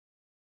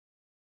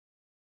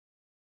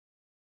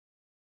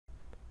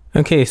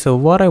Okay, so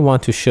what I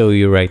want to show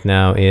you right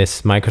now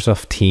is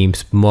Microsoft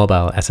Teams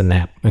mobile as an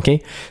app.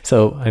 Okay,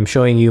 so I'm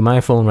showing you my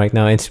phone right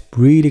now. It's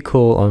really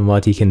cool on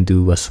what you can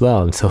do as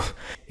well. So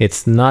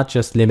it's not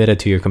just limited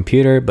to your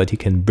computer, but you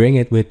can bring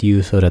it with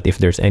you so that if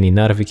there's any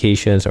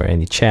notifications or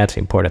any chats,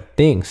 important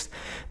things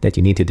that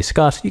you need to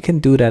discuss, you can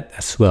do that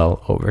as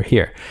well over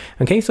here.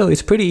 Okay, so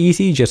it's pretty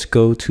easy. Just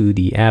go to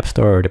the App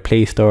Store or the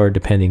Play Store,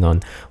 depending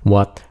on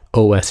what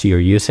OS you're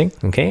using.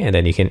 Okay, and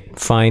then you can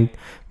find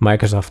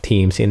Microsoft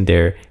Teams in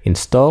there,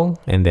 install,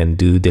 and then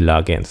do the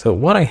login. So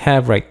what I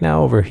have right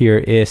now over here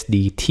is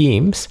the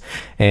Teams,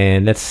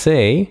 and let's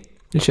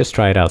just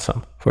try it out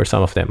for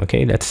some of them.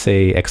 Okay, let's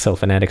say Excel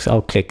Fanatics.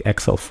 I'll click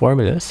Excel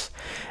Formulas,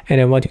 and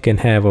then what you can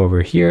have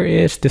over here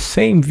is the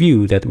same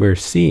view that we're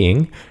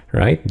seeing,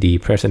 right? The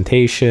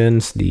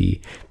presentations, the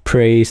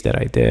praise that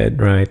I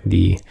did, right?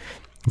 The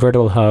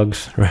virtual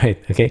hugs,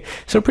 right? Okay,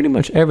 so pretty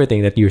much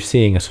everything that you're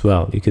seeing as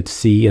well, you could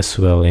see as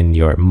well in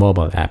your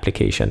mobile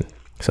application.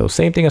 So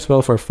same thing as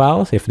well for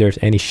files. If there's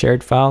any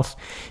shared files,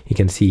 you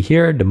can see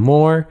here the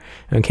more.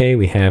 Okay,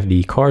 we have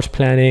the course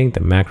planning, the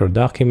macro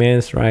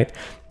documents, right?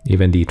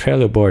 Even the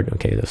Trello board.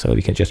 Okay, so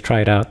we can just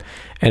try it out.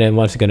 And then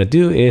what it's going to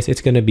do is it's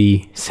going to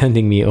be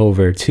sending me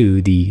over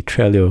to the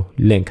Trello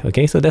link.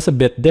 Okay, so that's a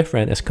bit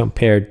different as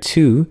compared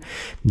to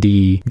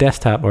the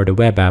desktop or the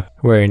web app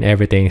wherein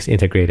everything is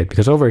integrated,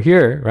 because over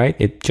here, right,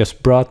 it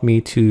just brought me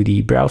to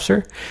the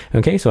browser.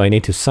 Okay, so I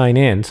need to sign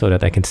in so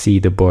that I can see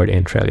the board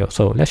in Trello.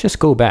 So let's just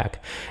go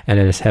back and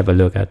then let's have a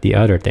look at the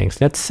other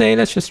things. Let's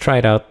just try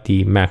it out,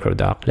 the macro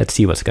doc. Let's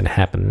see what's going to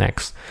happen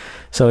next.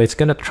 So it's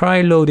going to try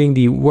loading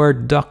the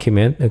Word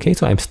document. Okay,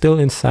 so I'm still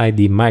inside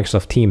the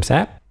Microsoft Teams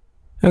app.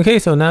 Okay,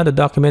 so now the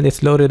document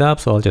is loaded up.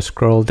 So I'll just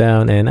scroll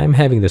down and I'm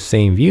having the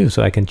same view.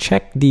 So I can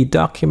check the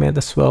document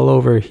as well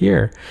over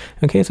here.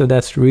 Okay, so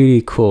that's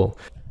really cool.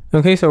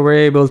 Okay, so we're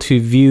able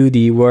to view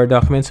the Word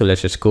document. So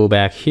let's just go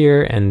back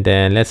here and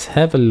then let's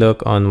have a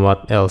look on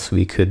what else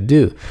we could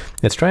do.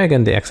 Let's try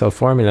again the Excel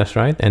formulas,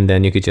 right? And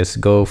then you could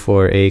just go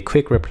for a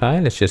quick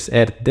reply. Let's just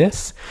edit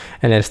this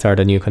and let's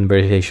start a new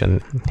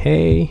conversation.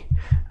 Hey,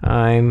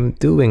 I'm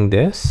doing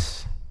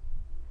this,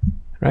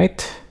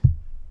 right?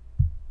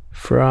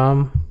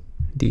 From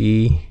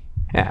the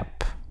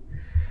app.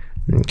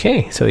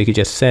 Okay, so you could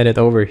just set it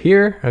over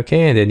here.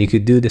 Okay, and then you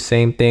could do the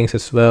same things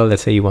as well.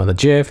 Let's say you want a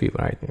GIF,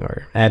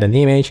 or add an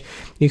image.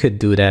 You could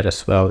do that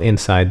as well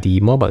inside the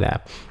mobile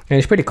app. And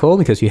it's pretty cool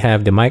because you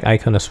have the mic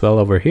icon as well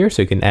over here.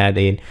 So you can add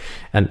in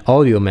an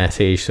audio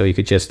message. So you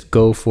could just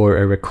go for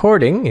a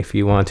recording if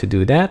you want to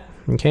do that.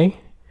 Okay,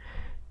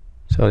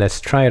 so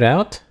let's try it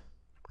out.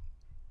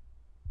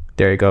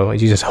 There you go.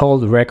 You just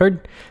hold the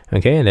record.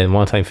 Okay, and then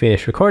once I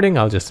finish recording,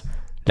 I'll just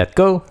let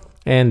go.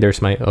 And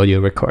there's my audio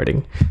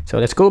recording. So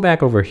let's go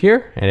back over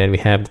here, and then we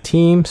have the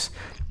Teams,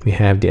 we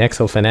have the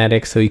Excel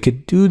Fanatics. So you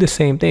could do the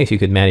same things. You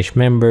could manage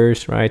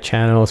members, right?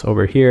 Channels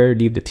over here,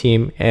 leave the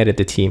team, edit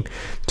the team.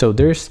 So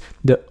there's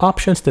the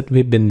options that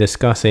we've been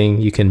discussing.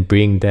 You can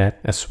bring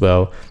that as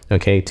well,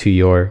 okay, to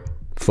your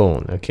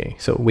phone. Okay,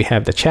 so we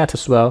have the chat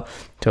as well.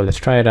 So let's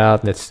try it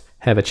out. Let's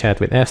have a chat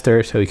with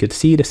Esther. So you could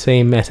see the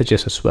same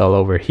messages as well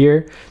over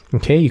here.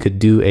 Okay, you could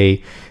do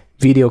a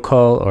video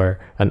call or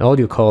an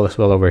audio call as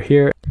well over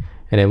here.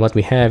 And then what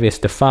we have is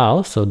the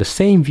files. So the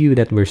same view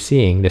that we're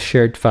seeing, the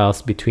shared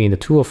files between the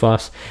two of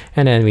us.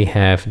 And then we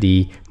have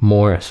the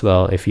more as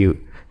well if you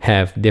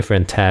have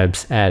different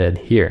tabs added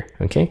here.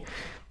 Okay.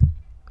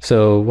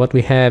 So what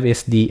we have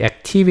is the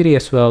activity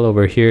as well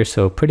over here.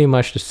 So pretty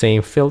much the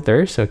same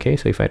filters. Okay.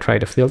 So if I try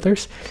the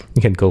filters,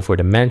 you can go for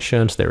the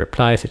mentions, the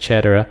replies,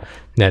 etc.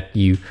 that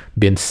you've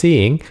been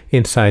seeing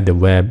inside the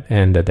web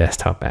and the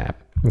desktop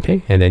app.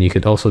 Okay. And then you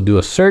could also do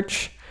a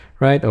search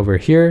right over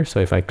here. So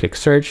if I click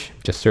search,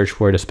 just search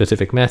for the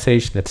specific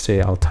message. Let's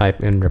say I'll type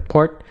in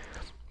report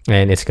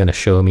and it's going to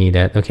show me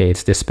that, okay,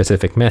 it's this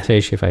specific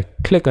message. If I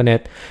click on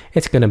it,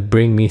 it's going to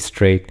bring me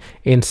straight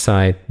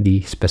inside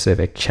the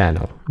specific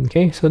channel.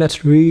 Okay, so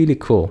that's really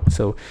cool.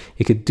 So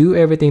you could do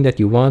everything that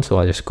you want. So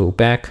I'll just go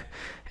back,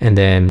 and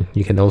then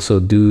you can also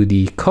do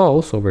the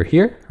calls over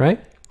here,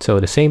 right? So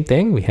the same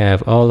thing, we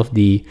have all of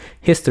the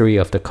history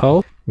of the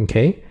call,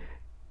 okay,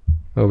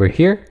 over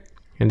here.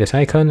 In this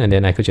icon, and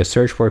then I could just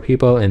search for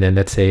people, and then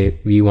let's say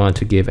we want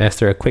to give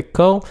Esther a quick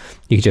call,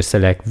 you could just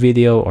select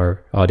video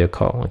or audio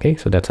call. Okay,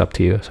 so that's up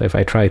to you. So if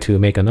I try to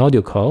make an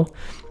audio call,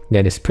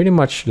 then it's pretty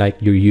much like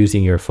you're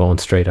using your phone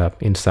straight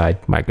up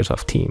inside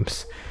Microsoft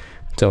Teams.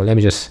 So let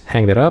me just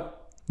hang that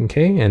up.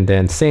 Okay, and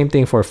then same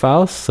thing for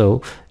files.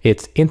 So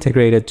it's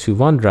integrated to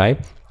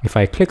OneDrive. If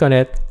I click on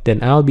it,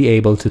 then I'll be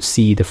able to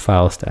see the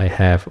files that I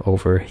have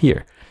over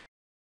here.